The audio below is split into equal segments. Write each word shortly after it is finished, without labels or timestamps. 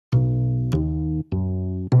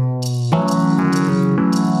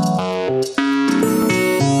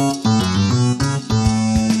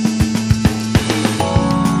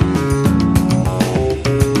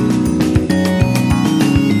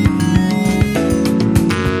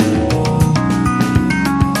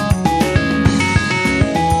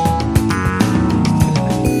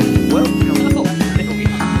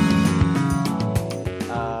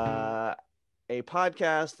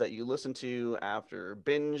podcast that you listen to after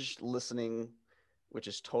binge listening, which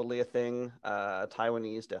is totally a thing,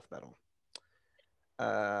 Taiwanese death metal.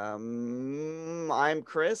 I'm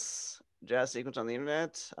Chris, Jazz Sequence on the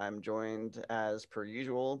Internet. I'm joined, as per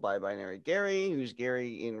usual, by Binary Gary, who's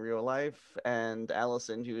Gary in real life, and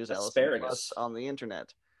Allison, who is Allison Plus on the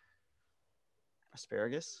Internet.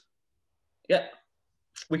 Asparagus? Yeah,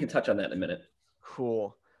 we can touch on that in a minute.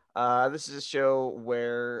 Cool. This is a show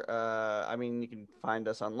where, you can find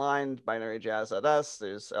us online, binaryjazz.us.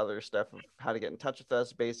 There's other stuff of how to get in touch with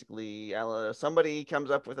us. Basically, somebody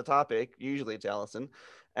comes up with a topic, usually it's Allison,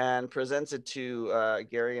 and presents it to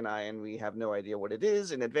Gary and I, and we have no idea what it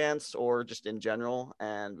is in advance or just in general.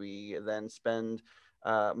 And we then spend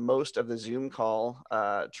most of the Zoom call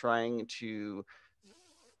trying to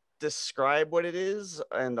describe what it is,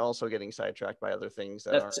 and also getting sidetracked by other things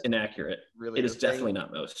that's inaccurate. Really, it is definitely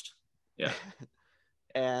not most. Yeah.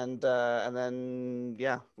 and then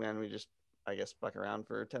when we just, I guess, fuck around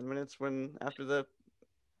for 10 minutes at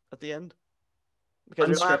the end, because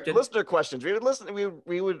we don't have listener questions. We would listen. We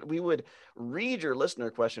would read your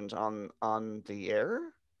listener questions on the air.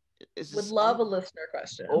 Would love a listener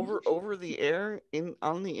question over the air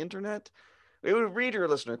on the internet. We would read your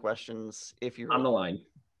listener questions if you're on the line.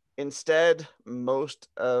 Instead, most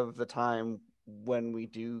of the time when we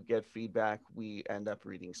do get feedback, we end up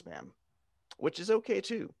reading spam, which is okay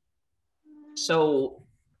too. So,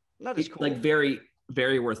 not as cool. Like, very,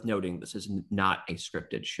 very worth noting, this is not a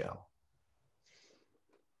scripted show.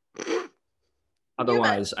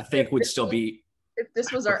 Otherwise, I think we'd still be. If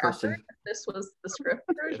this was our effort, if this was the script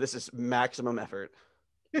version. This is maximum effort.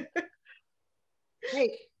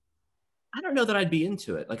 Hey. I don't know that I'd be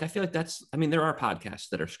into it. Like, I feel like there are podcasts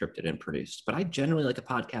that are scripted and produced, but I generally like a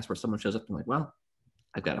podcast where someone shows up and I'm like, well,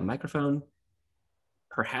 I've got a microphone,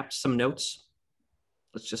 perhaps some notes.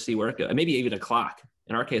 Let's just see where it goes. And maybe even a clock.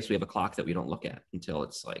 In our case, we have a clock that we don't look at until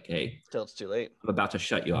it's like, hey. Until it's too late. I'm about to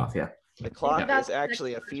shut you off, yeah. The clock is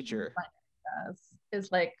actually a feature. Is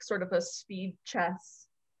like sort of a speed chess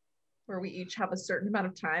where we each have a certain amount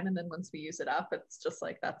of time, and then once we use it up, it's just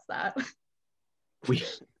like, that's that.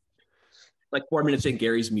 Like 4 minutes in,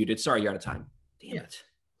 Gary's muted. Sorry, you're out of time. Damn it.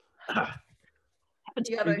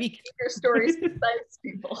 You gotta keep your stories concise,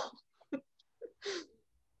 people. Do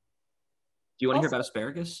you want to hear about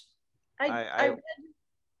Asparagus? I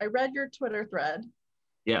read your Twitter thread.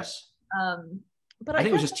 Yes. But I think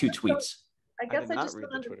it was just 2 tweets. I guess I just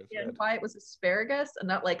don't understand why it was asparagus and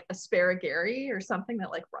not like asparagary or something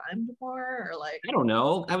that like rhymed more, or like. I don't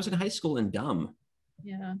know. I was in high school and dumb.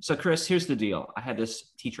 Yeah. So Chris, here's the deal. I had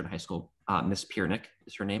this teacher in high school, Miss Piernick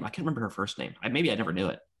is her name. I can't remember her first name. Maybe I never knew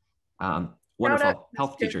it. Wonderful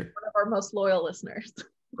health teacher. One of our most loyal listeners.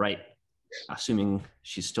 Right. Assuming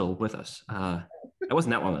she's still with us. It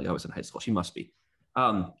wasn't that long ago I was in high school. She must be.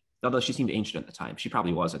 Although she seemed ancient at the time. She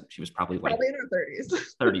probably wasn't. She was probably like in her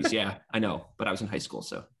 30s. 30s, yeah, I know. But I was in high school.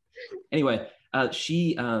 So anyway,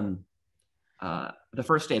 she the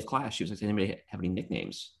first day of class, she was like, does anybody have any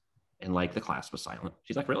nicknames? And like the class was silent.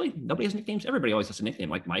 She's like, really? Nobody has nicknames? Everybody always has a nickname.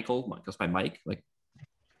 Like Michael goes by Mike. Like,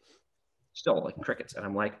 still like crickets. And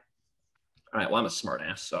I'm like, all right, well, I'm a smart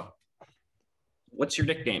ass. So what's your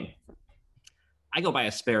nickname? I go by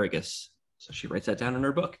Asparagus. So she writes that down in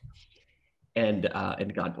her book. And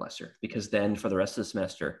God bless her, because then for the rest of the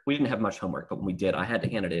semester, we didn't have much homework, but when we did, I had to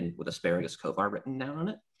hand it in with Asparagus Kovar written down on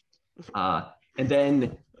it. And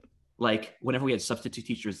then, like, whenever we had substitute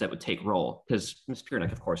teachers that would take roll, because Miss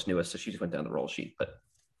Piernick, of course, knew us, so she just went down the roll sheet. But,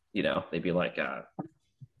 they'd be like,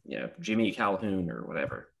 Jimmy Calhoun or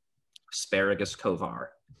whatever, Asparagus Kovar.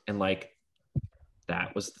 And, like,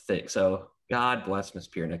 that was the thing. So God bless Miss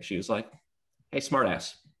Piernick. She was like, hey,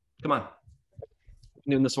 smartass, come on.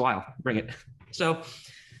 Been doing this a while. Bring it. So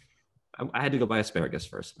I had to go buy Asparagus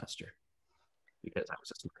for a semester because I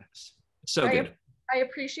was a smartass. So good. I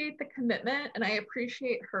appreciate the commitment, and I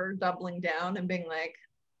appreciate her doubling down and being like,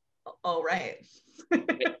 "Oh, right."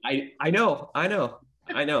 I know. There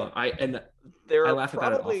I are laugh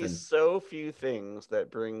about it probably often. so few things that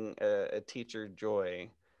bring a teacher joy,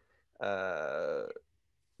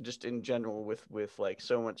 just in general, with like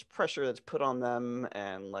so much pressure that's put on them,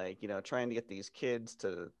 and like trying to get these kids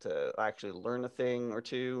to actually learn a thing or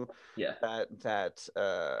two. Yeah. That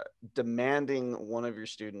demanding one of your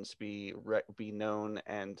students be known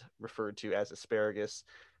and referred to as Asparagus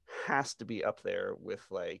has to be up there with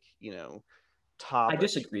like top. I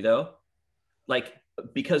disagree though, like,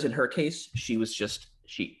 because in her case she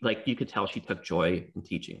like, you could tell she took joy in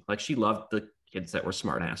teaching. Like, she loved the kids that were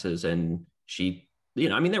smart asses, and she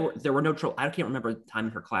there were no trouble. I can't remember a time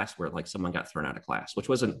in her class where like someone got thrown out of class, which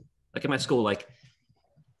wasn't like in my school. Like,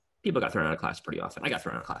 people got thrown out of class pretty often. I got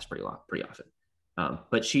thrown out of class pretty often.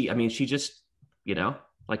 But she just,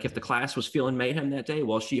 like if the class was feeling mayhem that day,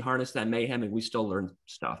 well, she harnessed that mayhem and we still learned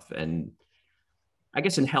stuff. And I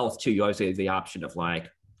guess in health too, you always have the option of like,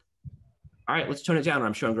 all right, let's tone it down or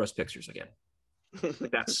I'm showing gross pictures again.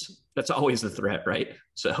 Like that's always the threat, right?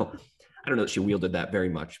 So I don't know that she wielded that very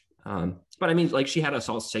much. But I mean, like she had us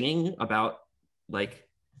all singing about like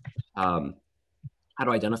how to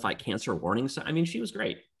identify cancer warnings. I mean, she was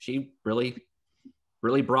great. She really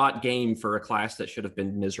brought game for a class that should have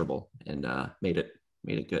been miserable and made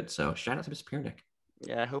it good. So shout out to Miss Piernick.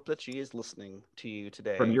 Yeah, I hope that she is listening to you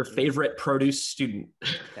today. From your favorite produce student.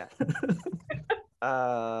 Yeah.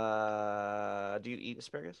 Do you eat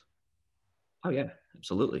asparagus? Oh yeah,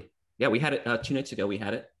 absolutely. Yeah, we had it 2 nights ago. We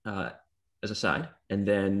had it as a side, and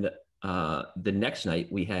then the next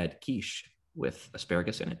night we had quiche with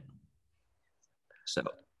asparagus in it. So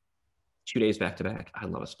 2 days back to back. I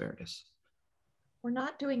love asparagus. We're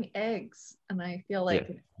not doing eggs, and I feel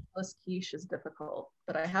like most quiche is difficult,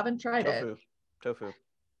 but I haven't tried it. Tofu.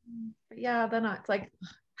 But yeah, then it's like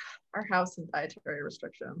our house and dietary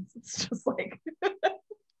restrictions. It's just like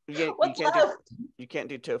you can't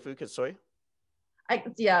do tofu because soy.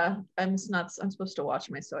 I'm supposed to watch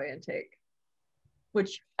my soy intake,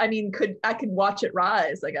 which I mean I could watch it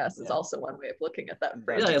rise, I guess, is also one way of looking at that.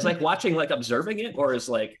 Yeah, it's like watching, like observing it, or is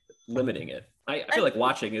like limiting it. I feel like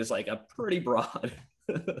watching is like a pretty broad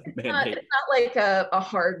mandate. It's not like a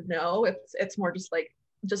hard no. It's more just like,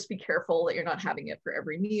 just be careful that you're not having it for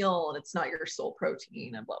every meal and it's not your sole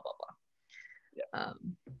protein and blah blah blah.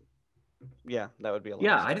 Yeah, that would be a lot.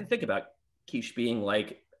 Yeah, I didn't think about quiche being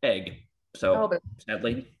like egg. So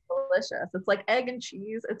sadly, delicious. It's like egg and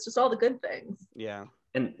cheese. It's just all the good things. Yeah,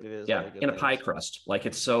 and in a pie crust. Like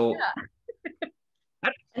it's so. Yeah.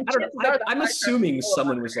 I don't know. I'm assuming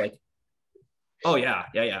someone was like, "Oh yeah,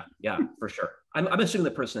 for sure." I'm assuming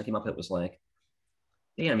the person that came up with it was like,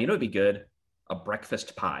 "Damn, it'd be good, a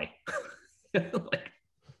breakfast pie." Like,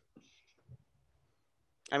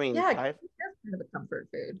 I mean, pie, that's kind of a comfort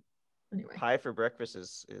food. Anyway, pie for breakfast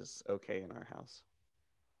is okay in our house.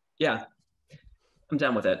 Yeah, I'm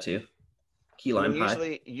down with that too. Key lime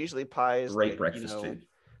pie. Usually pie is great breakfast food.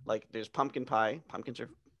 Like there's pumpkin pie. Pumpkins are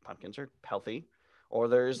healthy,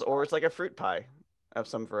 or it's like a fruit pie of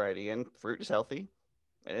some variety, and fruit is healthy.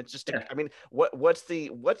 And it's just, I mean, what's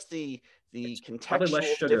the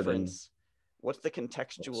contextual difference? What's the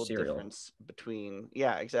contextual difference between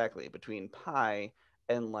between pie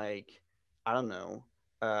and like, I don't know,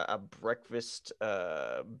 a breakfast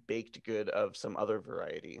baked good of some other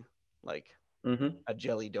variety, like a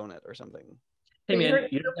jelly donut or something. Hey man,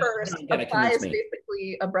 a pie is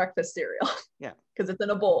basically a breakfast cereal. Yeah, because it's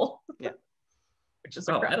in a bowl. Yeah, which is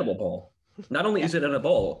edible bowl. Not only is it in a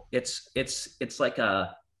bowl, it's like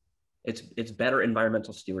it's better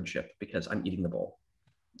environmental stewardship because I'm eating the bowl.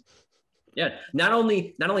 Yeah, not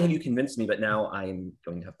only have you convinced me, but now I'm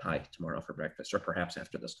going to have pie tomorrow for breakfast, or perhaps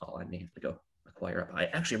after this call, I may have to go acquire a pie.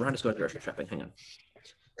 Actually, Rhonda's going grocery shopping. Hang on.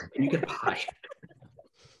 Can you get a pie?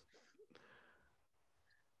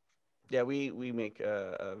 Yeah, we make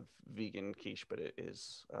a vegan quiche, but it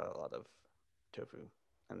is a lot of tofu.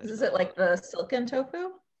 And is it like the silken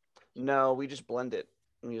tofu? No, we just blend it.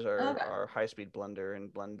 We use our high-speed blender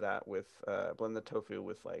and blend that with blend the tofu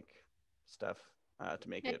with like stuff to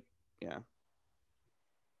make it. Yeah.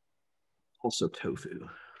 Also tofu.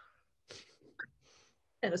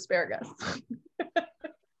 And asparagus. I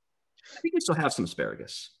think we still have some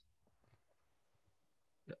asparagus.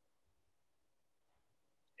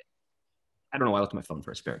 I don't know why I looked at my phone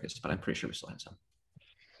for asparagus, but I'm pretty sure we still have some.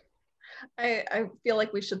 I feel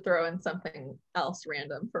like we should throw in something else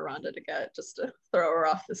random for Rhonda to get, just to throw her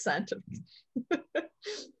off the scent of.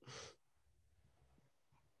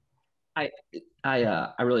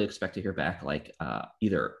 I really expect to hear back like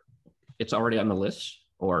either it's already on the list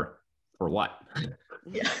or for what.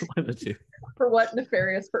 Yeah. One of the two. For what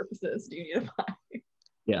nefarious purposes do you need a pie?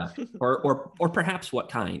 Yeah, or perhaps what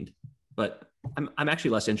kind, but I'm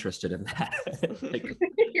actually less interested in that. Like,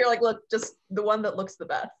 you're like, look, just the one that looks the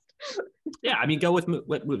best. Yeah, I mean, go with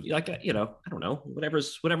what movie, like I don't know,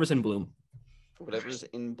 whatever's in bloom. Whatever's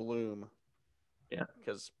in bloom. Yeah,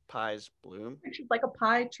 because pies bloom. It's like a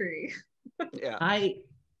pie tree. Yeah.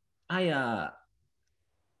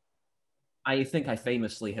 I think I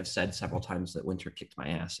famously have said several times that winter kicked my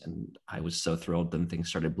ass, and I was so thrilled when things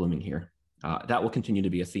started blooming here. That will continue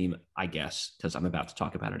to be a theme, I guess, because I'm about to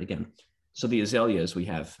talk about it again. So the azaleas, we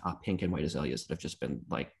have pink and white azaleas that have just been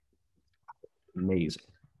like amazing.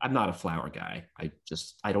 I'm not a flower guy. I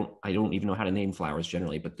don't even know how to name flowers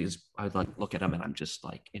generally, but these, I would like look at them and I'm just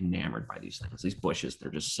like enamored by these things. These bushes, they're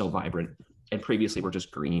just so vibrant. And previously were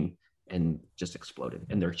just green and just exploded.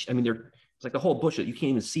 And they're, I mean, they're, it's like the whole bush, you can't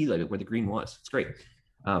even see like where the green was. It's great.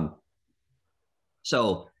 Um,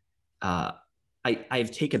 so uh,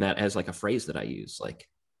 I've taken that as like a phrase that I use, like,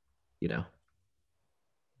 you know,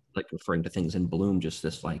 like referring to things in bloom, just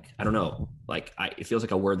this, like, I don't know, like it feels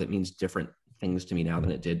like a word that means different things to me now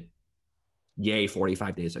than it did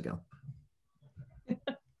 45 days ago.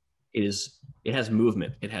 It has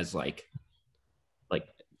movement. It has like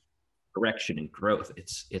direction and growth.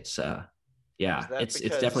 Yeah, it's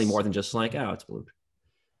definitely more than just like, oh, it's blue.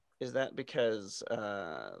 Is that because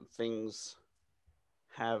is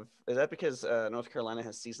that because North Carolina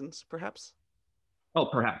has seasons, perhaps? Oh,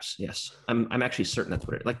 perhaps, yes. I'm actually certain that's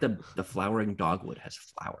what it, like the flowering dogwood has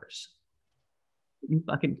flowers. Are you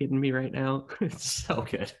fucking kidding me right now? It's so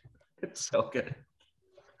good. It's so good.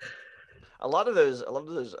 A lot of those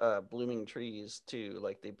blooming trees too,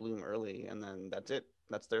 like they bloom early and then that's it.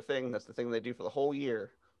 That's their thing. That's the thing they do for the whole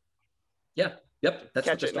year. Yeah. Yep. That's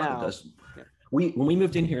Catch what this dogwood does. Yeah. When we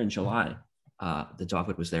moved in here in July, the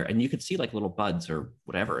dogwood was there, and you could see like little buds or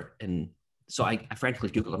whatever. And so I frantically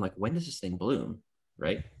Googled. I'm like, when does this thing bloom?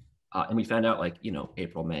 Right. And we found out like,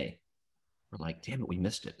 April, May. We're like, damn it, we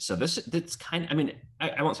missed it. So that's kind of, I mean,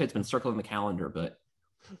 I won't say it's been circled in the calendar, but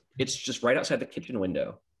it's just right outside the kitchen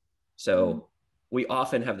window. So we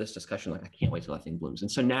often have this discussion, like, I can't wait till that thing blooms.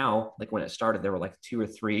 And so now, like when it started, there were like 2 or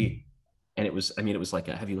 3, and it was like,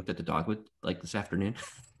 have you looked at the dogwood like this afternoon?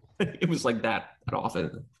 It was like that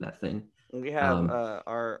often, that thing. We have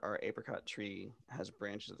our apricot tree has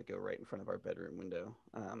branches that go right in front of our bedroom window.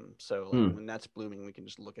 So like when that's blooming, we can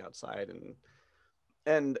just look outside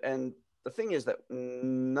and the thing is that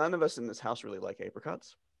none of us in this house really like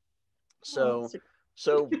apricots. So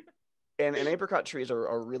and apricot trees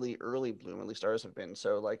are really early bloom, at least ours have been.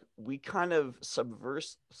 So like we kind of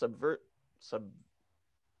subversively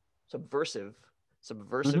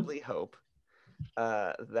hope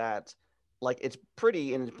that like it's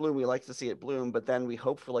pretty and it's bloom. We like to see it bloom, but then we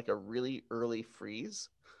hope for like a really early freeze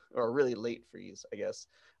or a really late freeze, I guess,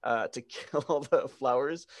 to kill all the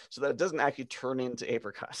flowers so that it doesn't actually turn into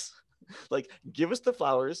apricots. Like give us the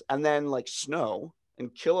flowers and then like snow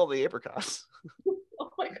and kill all the apricots. Oh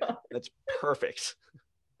my god, that's perfect.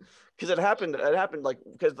 Because it happened like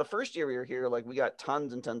because the first year we were here, like we got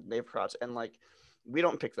tons and tons of apricots, and like we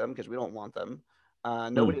don't pick them because we don't want them.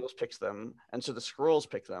 Nobody else picks them, and so the squirrels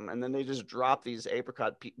pick them, and then they just drop these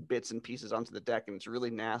apricot bits and pieces onto the deck, and it's really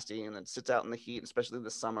nasty, and it sits out in the heat, especially in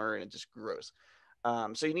the summer, and it just grows.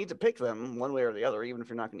 So you need to pick them one way or the other, even if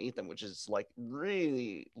you're not going to eat them, which is like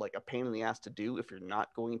really like a pain in the ass to do if you're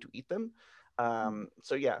not going to eat them.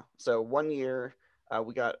 So yeah, so one year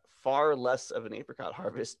we got far less of an apricot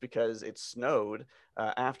harvest because it snowed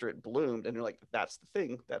after it bloomed, and you're like, that's the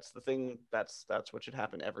thing, that's what should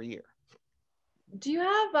happen every year. Do you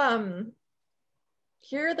have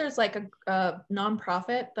here there's like a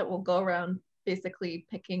nonprofit that will go around basically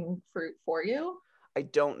picking fruit for you? I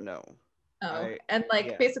don't know. And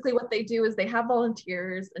basically what they do is they have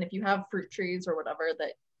volunteers, and if you have fruit trees or whatever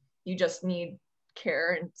that you just need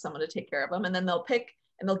care and someone to take care of them, and then they'll pick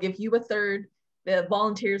and they'll give you a third. The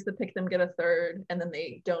volunteers that pick them get a third, and then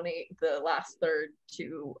they donate the last third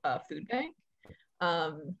to a food bank.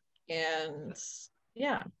 And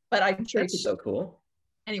yeah, but I'm sure that's so cool.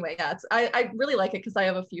 Anyway, yeah, I really like it because I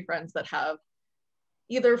have a few friends that have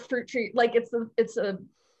either fruit tree, like it's a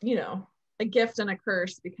a gift and a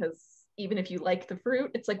curse, because even if you like the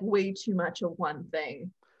fruit, it's like way too much of one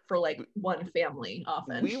thing for like one family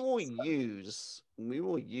often. We will use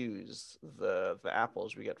the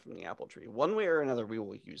apples we get from the apple tree. One way or another, we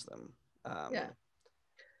will use them. Yeah.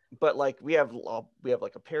 But like we have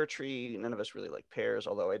like a pear tree. None of us really like pears,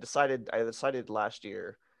 although I decided last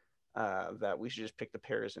year that we should just pick the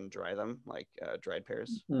pears and dry them, like dried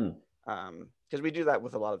pears. Because we do that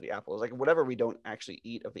with a lot of the apples. Like whatever we don't actually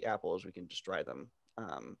eat of the apples, we can just dry them.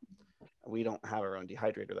 We don't have our own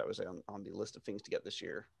dehydrator. That was on the list of things to get this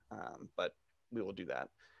year, but we will do that.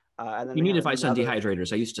 And then you need advice on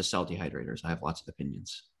dehydrators. I used to sell dehydrators. I have lots of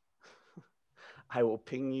opinions. I will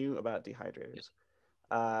ping you about dehydrators.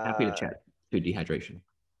 Happy to chat to dehydration.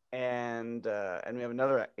 And we have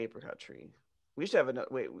another apricot tree. We used to have another.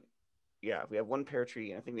 We have one pear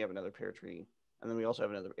tree, and I think we have another pear tree, and then we also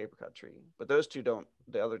have another apricot tree. But those two don't.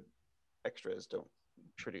 The other extras don't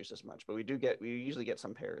produce as much. But we usually get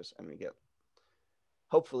some pears, and we get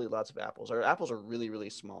hopefully lots of apples. Our apples are really, really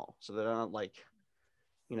small, so they're not like,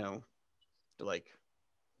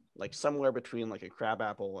 like somewhere between like a crab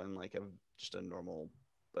apple and like just a normal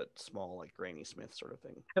but small, like Granny Smith sort of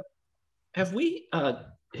thing. Have we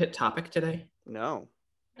hit topic today? No.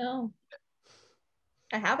 No.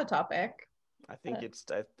 I have a topic. I think it's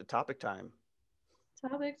the topic time.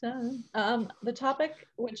 Topic time. The topic,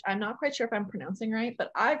 which I'm not quite sure if I'm pronouncing right,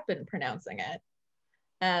 but I've been pronouncing it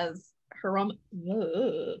as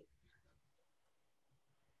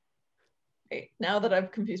Wait, now that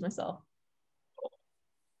I've confused myself.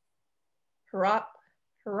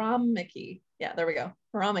 Hirameki. Yeah, there we go.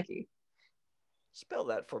 Hirameki. Spell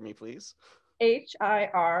that for me, please.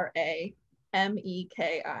 Hirameki.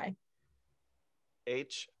 Hirameki.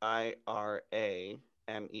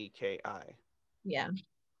 Yeah.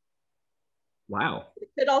 Wow. It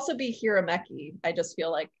could also be Hirameki. I just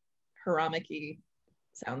feel like Hirameki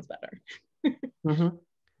sounds better. Mm-hmm.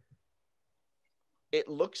 It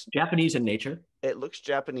looks Japanese in nature. It looks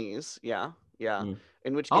Japanese. Yeah. Yeah. Mm.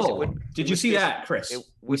 In which case, did you see that, Chris?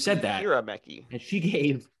 We said that. Hirameki. And she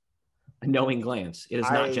gave a knowing glance. It is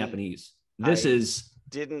not Japanese. This is.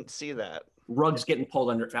 Didn't see that. Rugs getting pulled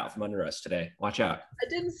out from under us today. Watch out. I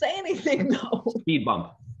didn't say anything though. Speed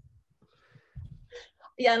bump.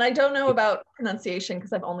 Yeah, and I don't know about pronunciation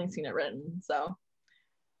because I've only seen it written. So.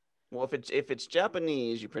 Well, if it's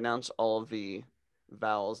Japanese, you pronounce all of the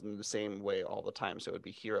vowels in the same way all the time, so it would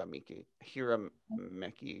be Hirameki.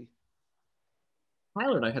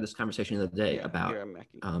 Tyler and I had this conversation the other day about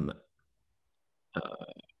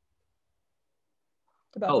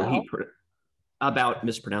about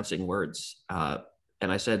mispronouncing words. And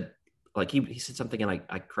I said, like, he said something, and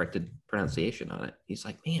I corrected pronunciation on it. He's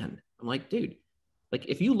like, man, I'm like, dude, like,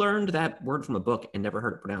 if you learned that word from a book and never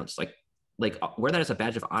heard it pronounced, like wear that as a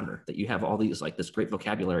badge of honor that you have all these, like, this great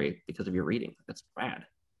vocabulary because of your reading. That's rad.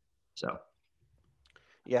 So,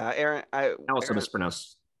 yeah, Aaron, I also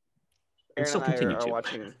mispronounced. Aaron and I are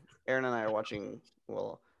watching. Aaron and I are watching.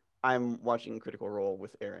 Well, I'm watching Critical Role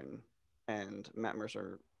with Aaron, and Matt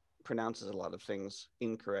Mercer pronounces a lot of things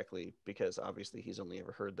incorrectly because obviously he's only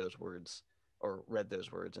ever heard those words or read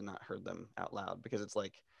those words and not heard them out loud, because it's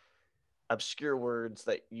like obscure words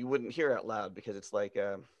that you wouldn't hear out loud because it's like,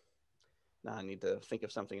 nah, I need to think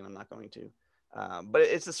of something and I'm not going to. But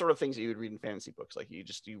it's the sort of things that you would read in fantasy books. Like you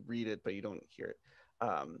read it, but you don't hear it.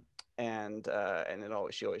 And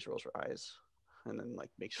she always rolls her eyes and then like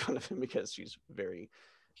makes fun of him because she's very,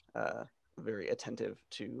 very attentive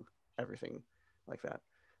to everything like that.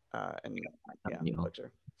 And yeah, bugs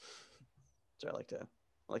her. So I like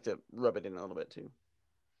to rub it in a little bit too.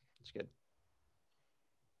 It's good.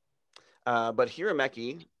 But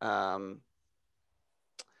Hirameki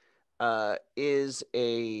is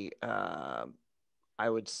a I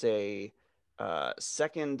would say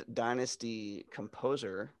second dynasty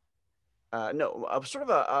composer. Sort of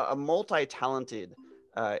a multi-talented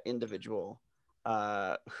individual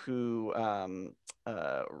who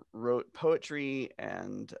wrote poetry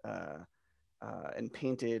and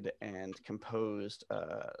painted and composed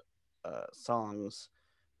songs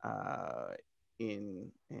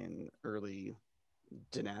in early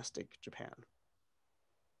dynastic Japan.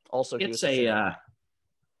 Also, it's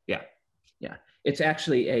it's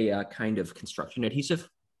actually a kind of construction adhesive.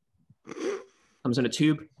 Comes in a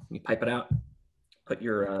tube. You pipe it out. Put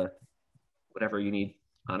your whatever you need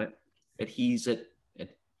on it. Adheres it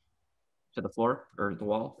to the floor or the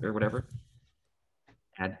wall or whatever.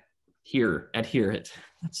 Adhere it.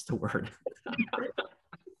 That's the word. I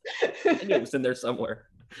knew it was in there somewhere.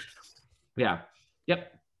 Yeah.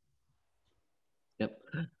 Yep.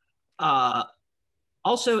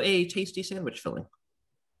 Also a tasty sandwich filling.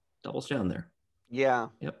 Doubles down there. Yeah.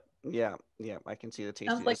 Yep. Yeah. I can see the tasty.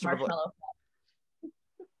 Sounds like marshmallow.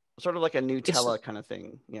 Sort of like a Nutella kind of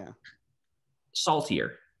thing. Yeah.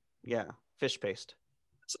 Saltier. Yeah. Fish paste.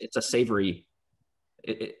 It's a savory.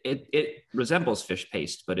 It resembles fish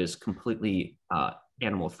paste, but is completely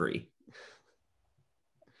animal free.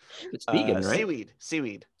 It's vegan, right?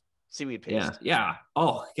 Seaweed paste. Yeah.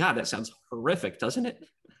 Oh God, that sounds horrific, doesn't it?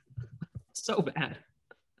 So bad.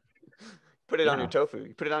 Put it on your tofu.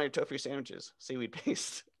 You put it on your tofu sandwiches. Seaweed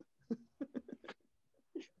paste.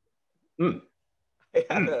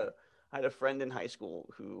 I had a friend in high school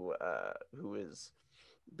who is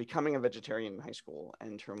becoming a vegetarian in high school,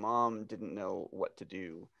 and her mom didn't know what to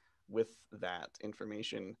do with that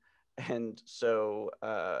information, and so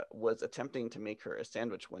was attempting to make her a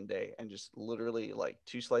sandwich one day, and just literally like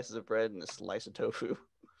 2 slices of bread and a slice of tofu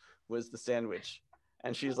was the sandwich,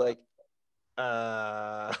 and she's like,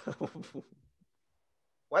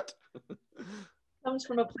 what? Comes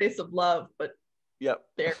from a place of love, but yep.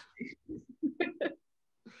 There.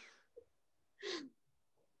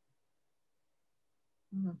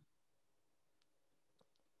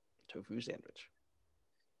 Tofu sandwich.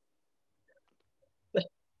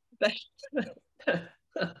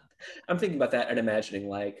 I'm thinking about that and imagining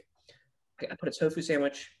like I put a tofu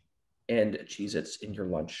sandwich and Cheez-Its in your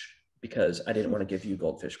lunch because I didn't want to give you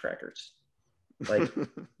goldfish crackers. Like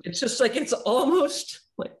it's just like it's almost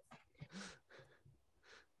like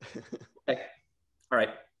okay, all right.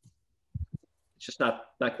 It's just not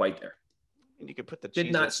quite there. And you could put the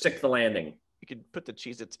did not stick the landing. You could put the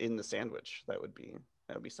Cheez-Its in the sandwich. That would be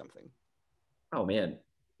something. Oh man,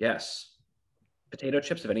 yes. Potato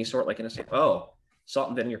chips of any sort, like in a sandwich. Oh, salt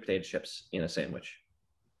and vinegar potato chips in a sandwich.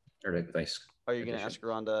 Or a nice. Are you going to ask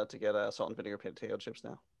Rhonda to get salt and vinegar potato chips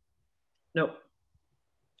now? Nope.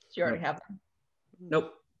 You already have them.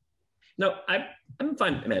 Nope. No, I'm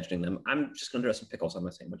fine imagining them. I'm just going to throw some pickles on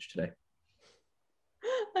my sandwich today.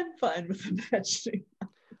 I'm fine with imagining.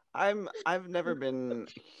 I've never been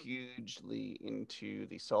hugely into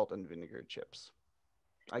the salt and vinegar chips.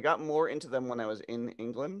 I got more into them when I was in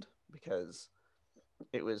England because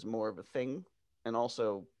it was more of a thing, and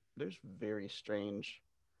also there's very strange.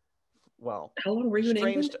 Well, how long were you in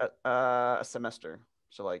England? A semester,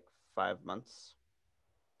 so like 5 months.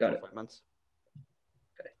 Got it. 5 months.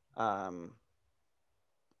 Okay.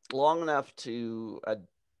 Long enough to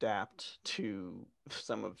adapt to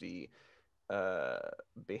some of the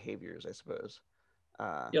behaviors, I suppose.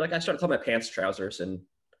 Like I started calling my pants trousers, and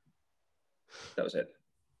that was it.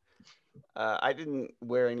 I didn't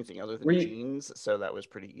wear anything other than jeans, so that was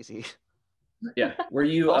pretty easy. Yeah. Were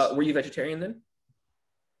you vegetarian then?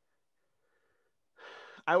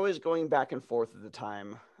 I was going back and forth at the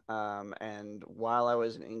time, and while I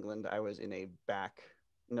was in England, I was in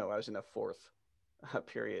a fourth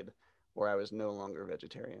period where I was no longer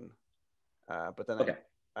vegetarian. But then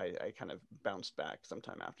I kind of bounced back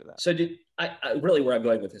sometime after that. So did I really where I'm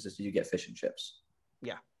going with this is, did you get fish and chips?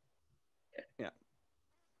 Yeah. Okay. Yeah.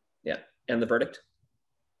 Yeah. And the verdict?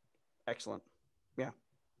 Excellent. Yeah.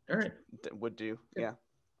 All right. Would do. Yeah.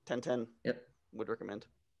 10/10. Yep. Would recommend.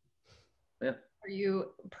 Yeah. Are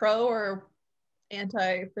you pro or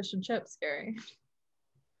anti fish and chips, Gary?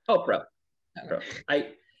 Oh, pro. Okay. Pro.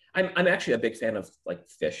 I'm actually a big fan of like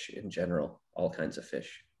fish in general, all kinds of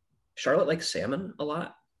fish. Charlotte likes salmon a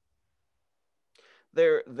lot.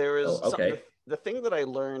 There is the thing that I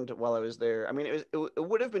learned while I was there. I mean, it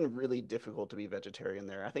would have been really difficult to be vegetarian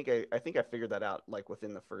there. I think I figured that out like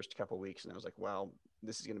within the first couple of weeks, and I was like, wow,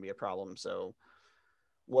 this is going to be a problem. So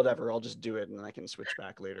whatever, I'll just do it, and then I can switch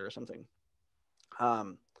back later or something.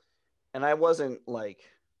 And I wasn't like,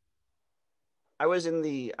 I was in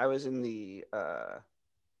the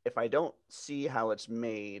if I don't see how it's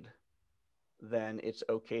made, then it's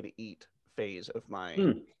okay to eat phase of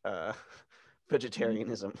my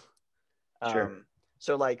vegetarianism. Sure.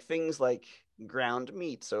 So like things like ground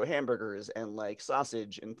meat, so hamburgers and like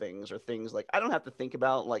sausage and things, or things like I don't have to think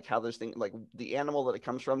about like how those things, like the animal that it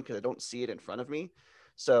comes from, because I don't see it in front of me.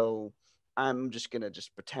 So I'm just gonna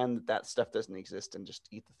pretend that stuff doesn't exist and just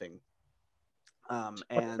eat the thing.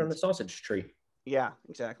 And from the sausage tree. Yeah,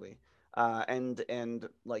 exactly. And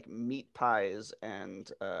like meat pies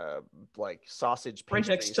and like sausage pastries.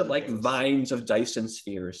 Right next to like things. Vines of Dyson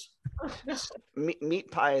spheres.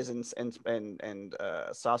 meat pies and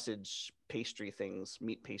sausage pastry things.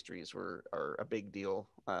 Meat pastries are a big deal.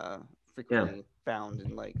 Frequently found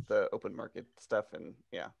in like the open market stuff, and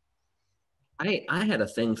yeah. I had a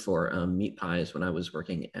thing for meat pies when I was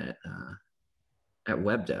working at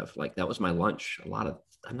web dev. Like that was my lunch.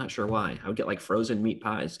 I'm not sure why. I would get like frozen meat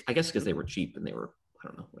pies. I guess because they were cheap and they were, I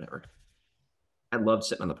don't know, whatever. I loved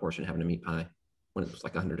sitting on the porch and having a meat pie when it was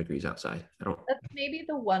like 100 degrees outside. That's maybe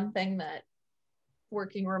the one thing that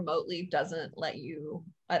working remotely doesn't let you,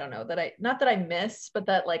 I don't know, not that I miss, but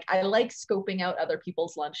that like I like scoping out other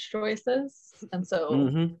people's lunch choices. And so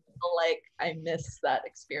like I miss that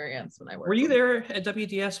experience when I work. Were you there at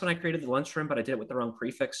WDS when I created the lunchroom, but I did it with the wrong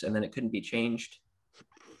prefix and then it couldn't be changed?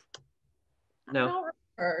 No. I don't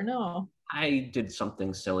remember, no. I did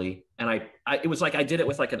something silly, and it was like I did it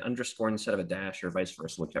with like an underscore instead of a dash, or vice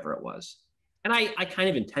versa, whichever it was. And I kind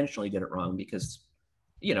of intentionally did it wrong because,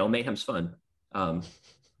 mayhem's fun.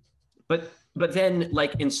 But then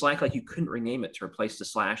like in Slack, like you couldn't rename it to replace the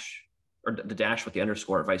slash or the dash with the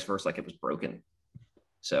underscore, or vice versa, like it was broken.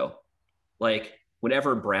 So like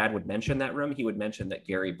whenever Brad would mention that room, he would mention that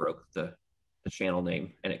Gary broke the channel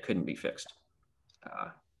name and it couldn't be fixed.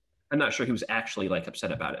 I'm not sure he was actually like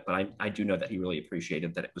upset about it, but I do know that he really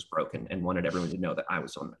appreciated that it was broken and wanted everyone to know that I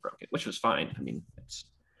was the one that broke it, which was fine. I mean, it's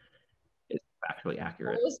actually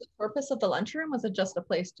accurate. What was the purpose of the lunchroom? Was it just a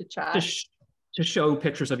place to chat? To show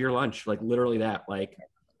pictures of your lunch, like literally that. Like,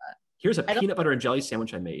 here's a peanut butter and jelly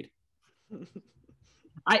sandwich I made.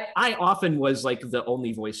 I often was like the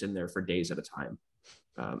only voice in there for days at a time.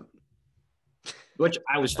 um, which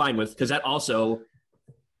I was fine with, because that also,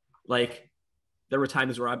 like, there were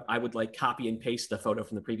times where I would like copy and paste the photo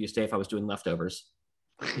from the previous day if I was doing leftovers,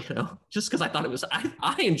 you know, just because I thought it was,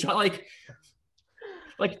 I enjoy,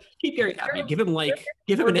 like keep Gary happy, give him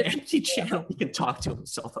an empty channel he can talk to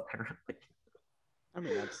himself, apparently. I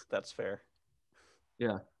mean, that's fair.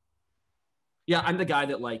 Yeah. Yeah, I'm the guy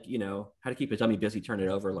that, like, you know, how to keep a dummy busy, turn it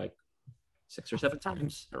over like 6 or 7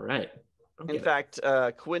 times. All right. In fact,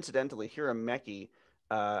 coincidentally, Hirameki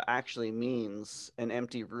actually means an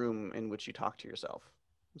empty room in which you talk to yourself.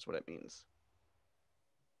 That's what it means.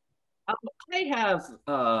 I have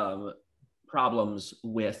problems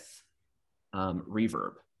with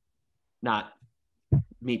reverb. Not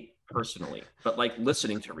me personally, but like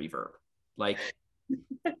listening to reverb. Like,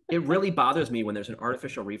 it really bothers me when there's an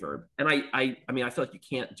artificial reverb. And I mean, I feel like you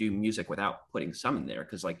can't do music without putting some in there,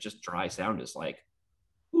 because like just dry sound is like,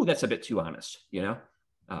 ooh, that's a bit too honest, you know?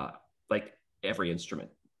 Like every instrument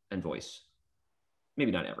and voice.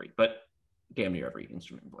 Maybe not every, but damn near every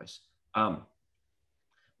instrument and voice.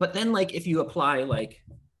 But then, like, if you apply like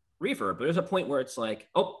reverb, there's a point where it's like,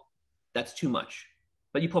 oh, that's too much.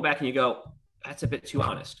 But you pull back and you go, that's a bit too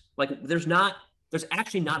honest. Like, there's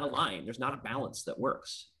actually not a line. There's not a balance that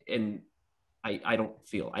works. And I don't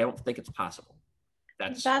think it's possible.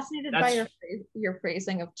 I'm fascinated by your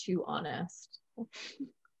phrasing of too honest.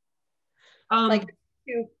 Like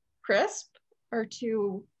too crisp or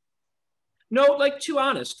too. No, like too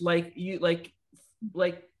honest. Like you like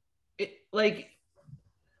it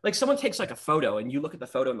like someone takes like a photo and you look at the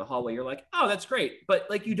photo in the hallway, you're like, oh, that's great. But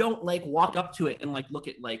like, you don't like walk up to it and like look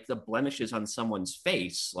at like the blemishes on someone's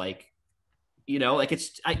face. Like, you know, like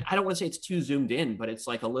I don't want to say it's too zoomed in, but it's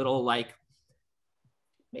like a little like,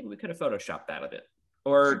 maybe we could have photoshopped that a bit,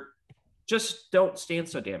 or just don't stand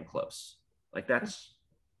so damn close. Like that's,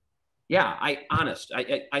 yeah,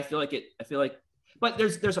 I feel like, but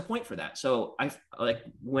there's a point for that. So I like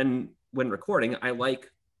when recording, I like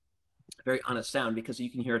very honest sound, because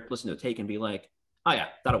you can hear it, listen to a take and be like, oh yeah,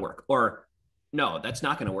 that'll work. Or no, that's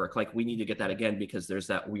not going to work. Like, we need to get that again, because there's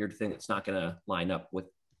that weird thing that's not going to line up with,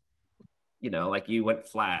 you know, like you went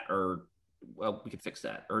flat, or, well, we could fix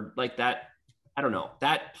that. Or like that, I don't know,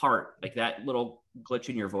 that part, like that little glitch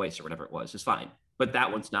in your voice or whatever it was is fine, but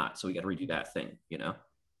that one's not. So we got to redo that thing, you know?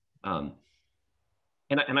 And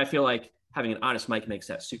I feel like having an honest mic makes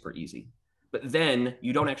that super easy. But then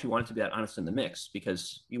you don't actually want it to be that honest in the mix,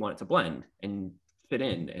 because you want it to blend and fit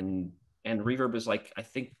in. And reverb is like, I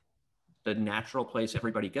think, the natural place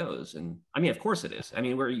everybody goes. And I mean, of course it is. I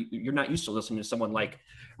mean, you're not used to listening to someone like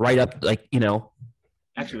right up, like, you know,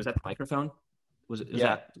 actually, was that the microphone? Did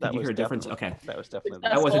you hear a difference? Okay. That was definitely.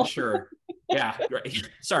 I wasn't sure. Yeah. Right.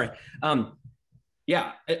 Sorry.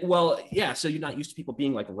 Yeah. Well, yeah. So you're not used to people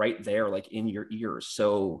being like right there, like in your ears,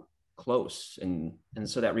 so close, and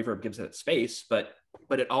so that reverb gives it space, but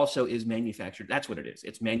it also is manufactured. That's what it is.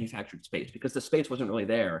 It's manufactured space, because the space wasn't really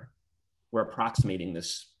there. We're approximating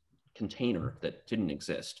this container that didn't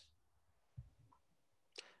exist.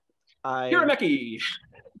 Hirameki.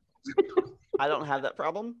 I don't have that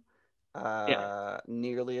problem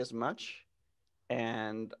nearly as much,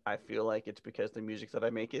 and I feel like it's because the music that I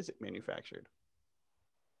make is manufactured.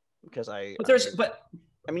 Because I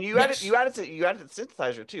mean, you added to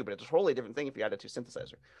synthesizer too, but it's a totally different thing if you add it to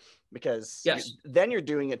synthesizer, because then you're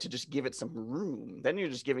doing it to just give it some room. Then you're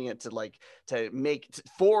just giving it to like to make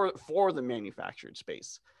for the manufactured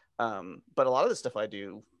space. But a lot of the stuff I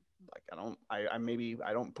do, like I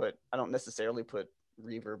don't necessarily put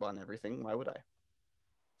reverb on everything. Why would I?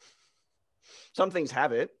 Some things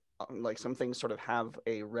have it, like some things sort of have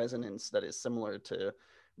a resonance that is similar to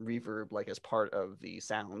reverb, like as part of the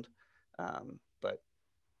sound. But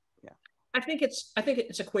yeah, I think it's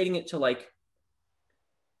equating it to like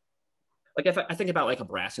if I think about like a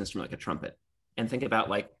brass instrument, like a trumpet, and think about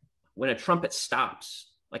like when a trumpet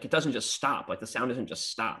stops, like it doesn't just stop, like the sound doesn't just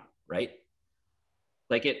stop, right?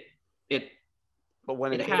 Like it but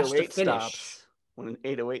when an 808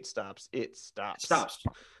 stops, it stops.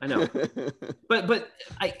 I know. but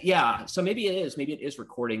so maybe it is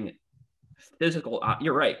recording physical.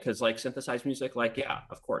 You're right, because like synthesized music, like, yeah,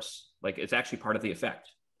 of course, like it's actually part of the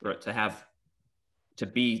effect for it to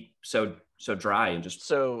be so dry and just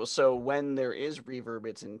so when there is reverb,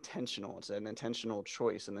 it's intentional. It's an intentional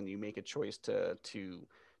choice, and then you make a choice to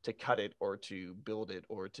cut it, or to build it,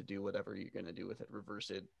 or to do whatever you're going to do with it, reverse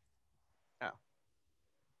it.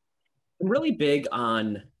 I'm really big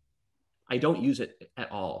on, I don't use it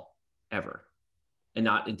at all, ever, and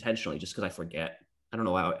not intentionally, just because I forget. I don't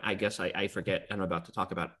know how. I guess I forget. I'm about to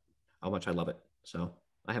talk about how much I love it, so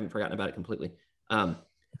I haven't forgotten about it completely.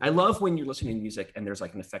 I love when you're listening to music and there's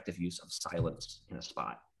like an effective use of silence in a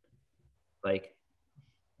spot. Like,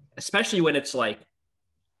 especially when it's like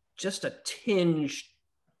just a tinge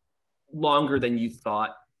longer than you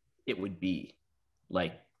thought it would be.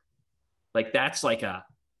 Like that's like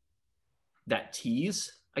that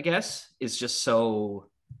tease, I guess, is just so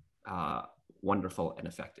wonderful and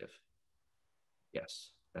effective. Yes,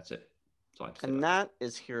 that's it. That's and that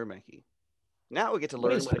is Hirameki. Now we get to What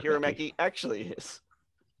learn is what Hirameki? Hirameki actually is.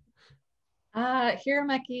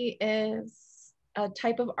 Hirameki is a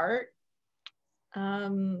type of art.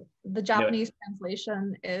 The Japanese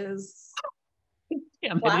translation is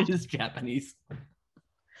it is Japanese.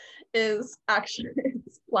 Is actually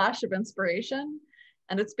it's flash of inspiration,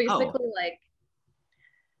 and it's basically like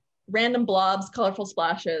random blobs, colorful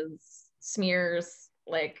splashes, smears,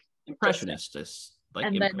 like impressionist, like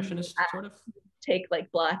impressionist sort of. Take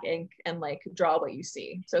like black ink and like draw what you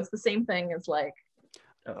see. So it's the same thing as like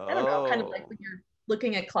I don't know, kind of like when you're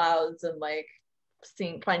looking at clouds and like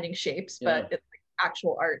finding shapes, but it's like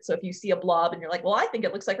actual art. So if you see a blob and you're like, well, I think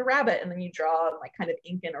it looks like a rabbit, and then you draw and like kind of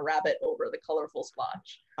ink in a rabbit over the colorful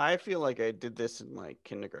splotch. I feel like I did this in like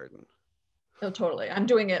kindergarten. Oh, totally. I'm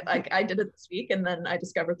doing it. Like I did it this week, and then I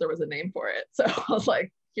discovered there was a name for it. So I was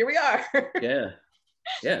like, here we are. Yeah.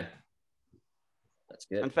 That's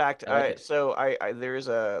good. In fact, there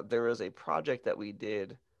was a project that we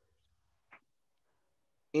did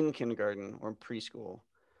in kindergarten or preschool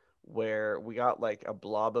where we got like a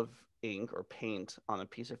blob of ink or paint on a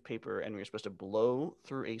piece of paper, and we were supposed to blow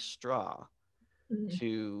through a straw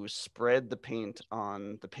to spread the paint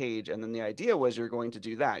on the page. And then the idea was you're going to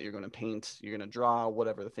do that. You're going to paint, you're going to draw,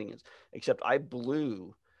 whatever the thing is. Except I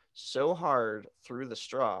blew so hard through the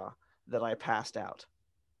straw that I passed out.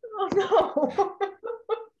 Oh no.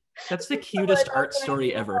 That's the cutest art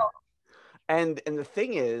story ever. And the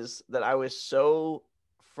thing is that I was so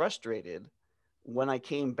frustrated when I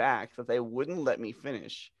came back that they wouldn't let me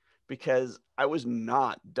finish because I was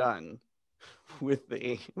not done with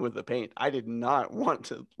the paint. I did not want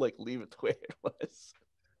to like leave it the way it was.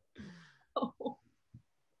 Oh.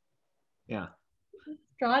 Yeah.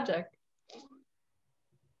 Tragic.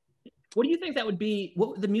 What do you think that would be?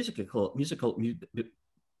 What would the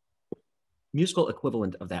musical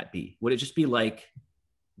equivalent of that be? Would it just be like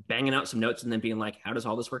banging out some notes and then being like, how does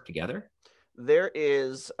all this work together? There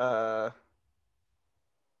is what's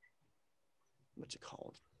it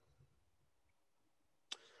called?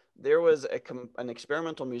 There was an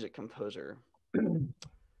experimental music composer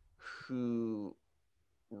who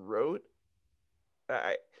wrote.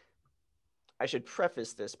 I should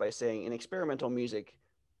preface this by saying in experimental music,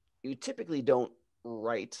 you typically don't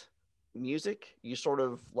write music. You sort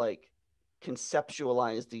of like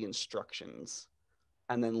conceptualize the instructions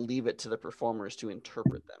and then leave it to the performers to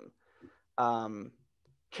interpret them.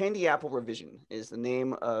 Candy Apple Revision is the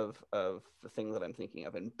name of the thing that I'm thinking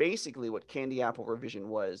of. And basically what Candy Apple Revision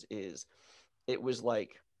is it was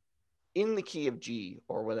like in the key of G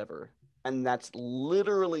or whatever. And that's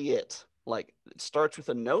literally it. Like it starts with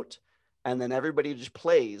a note and then everybody just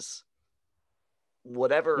plays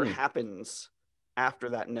whatever happens after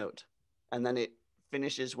that note. And then it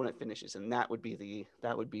finishes when it finishes. And that would be the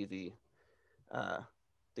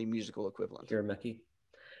musical equivalent. Hirameki.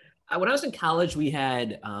 When I was in college, we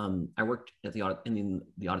had I worked at the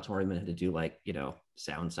auditorium and had to do like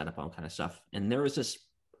sound setup, all kind of stuff. And there was this.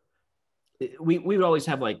 We would always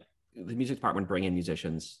have like the music department bring in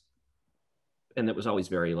musicians, and it was always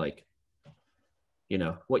very like,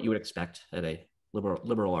 what you would expect at a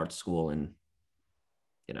liberal arts school, and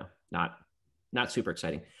not super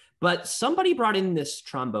exciting. But somebody brought in this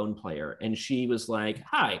trombone player, and she was like,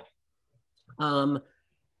 "Hi,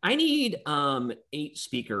 I need 8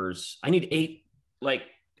 speakers. I need 8,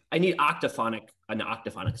 I need an octaphonic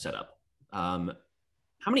setup. How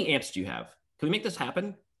many amps do you have? Can we make this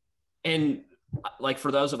happen?" And like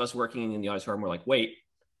for those of us working in the auditorium, we're like, wait,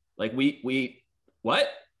 like we what?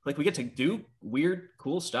 Like we get to do weird,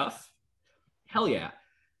 cool stuff? Hell yeah.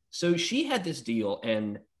 So she had this deal,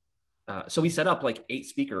 and so we set up like 8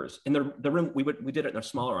 speakers in the room. We did it in a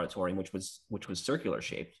smaller auditorium, which was circular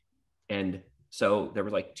shaped, and so there were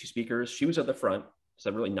like 2 speakers. She was at the front, so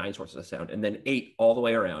really 9 sources of sound, and then 8 all the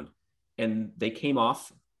way around. And they came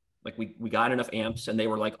off, like we got enough amps, and they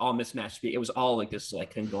were like all mismatched. It was all like this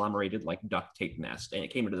like conglomerated like duct tape nest, and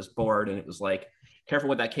it came into this board, and it was like, careful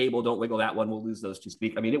with that cable, don't wiggle that one, we'll lose those 2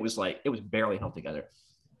 speakers. I mean, it was barely held together.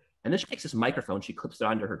 And then she takes this microphone, she clips it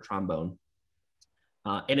onto her trombone,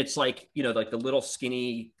 and it's like like the little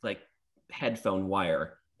skinny like headphone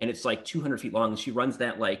wire. And it's like 200 feet long. And she runs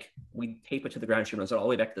that, like, we tape it to the ground. She runs it all the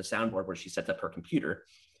way back to the soundboard where she sets up her computer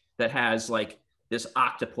that has like this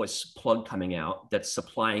octopus plug coming out that's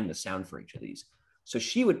supplying the sound for each of these. So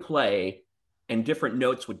she would play, and different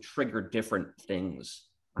notes would trigger different things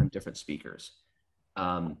on different speakers.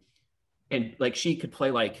 And like she could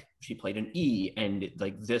play, like she played an E, and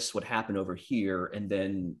like this would happen over here, and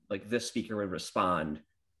then like this speaker would respond.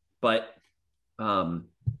 But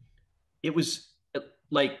it was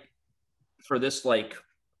like for this, like,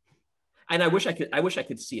 and I wish I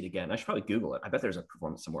could see it again. I should probably Google it. I bet there's a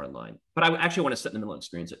performance somewhere online. But I actually want to sit in the middle and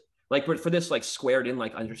experience it. Like for this like squared in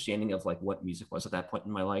like understanding of like what music was at that point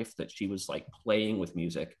in my life, that she was like playing with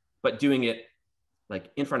music, but doing it like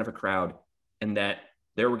in front of a crowd, and that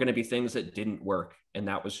there were going to be things that didn't work, and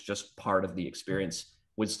that was just part of the experience,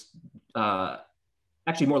 was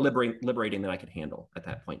actually more liberating than I could handle at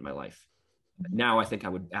that point in my life. Now I think I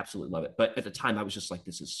would absolutely love it, but at the time I was just like,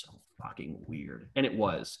 this is so fucking weird, and it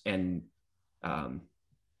was. And I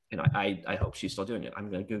hope she's still doing it. I'm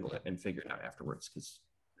going to Google it and figure it out afterwards, because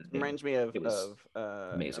it reminds me of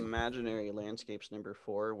amazing. Imaginary Landscapes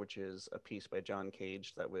 #4, which is a piece by John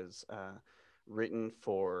Cage that was written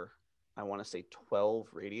for, I want to say, 12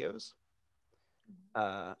 radios.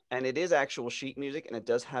 And it is actual sheet music, and it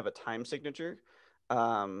does have a time signature.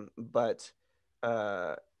 But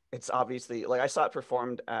it's obviously, like, I saw it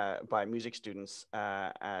performed by music students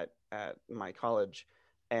at my college,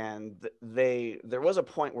 and there was a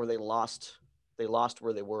point where they lost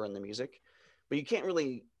where they were in the music, but you can't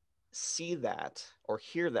really see that or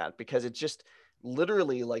hear that, because it's just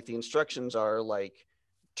literally like the instructions are like,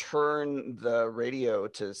 turn the radio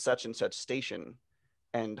to such and such station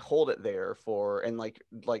and hold it there for, and like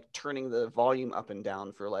turning the volume up and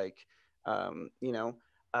down for like, and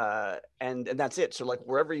that's it. So like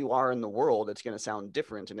wherever you are in the world, it's going to sound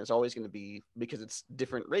different, and it's always going to be, because it's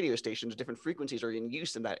different radio stations, different frequencies are in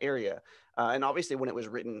use in that area. And obviously when it was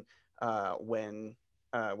written, when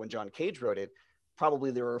John Cage wrote it,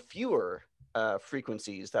 probably there were fewer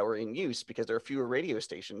frequencies that were in use, because there are fewer radio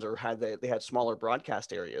stations, or they had smaller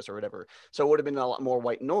broadcast areas or whatever. So it would have been a lot more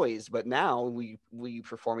white noise. But now we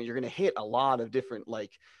performing, you're going to hit a lot of different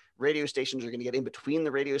like radio stations. You're going to get in between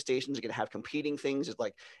the radio stations. You're going to have competing things. It's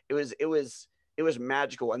like it was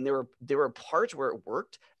magical, and there were parts where it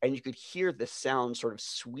worked, and you could hear the sound sort of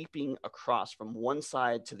sweeping across from one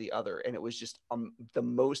side to the other, and it was just the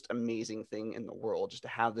most amazing thing in the world, just to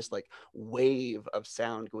have this like wave of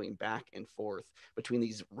sound going back and forth between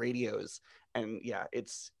these radios. And yeah,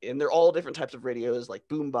 and they're all different types of radios, like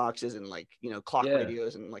boom boxes and like, clock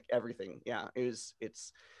radios and like everything. Yeah, it's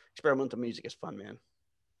experimental music is fun, man.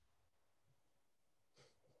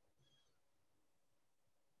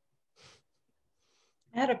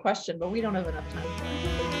 I had a question, but we don't have enough time for it.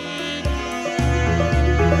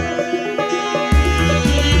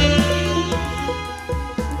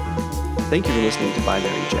 Thank you for listening to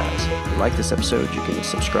Binary Jazz. If you like this episode, you can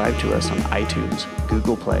subscribe to us on iTunes,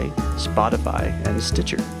 Google Play, Spotify, and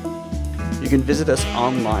Stitcher. You can visit us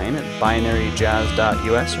online at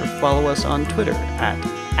binaryjazz.us, or follow us on Twitter at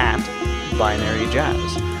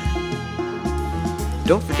binaryjazz.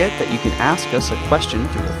 Don't forget that you can ask us a question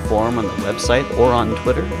through the form on the website or on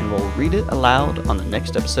Twitter, and we'll read it aloud on the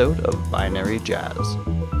next episode of Binary Jazz.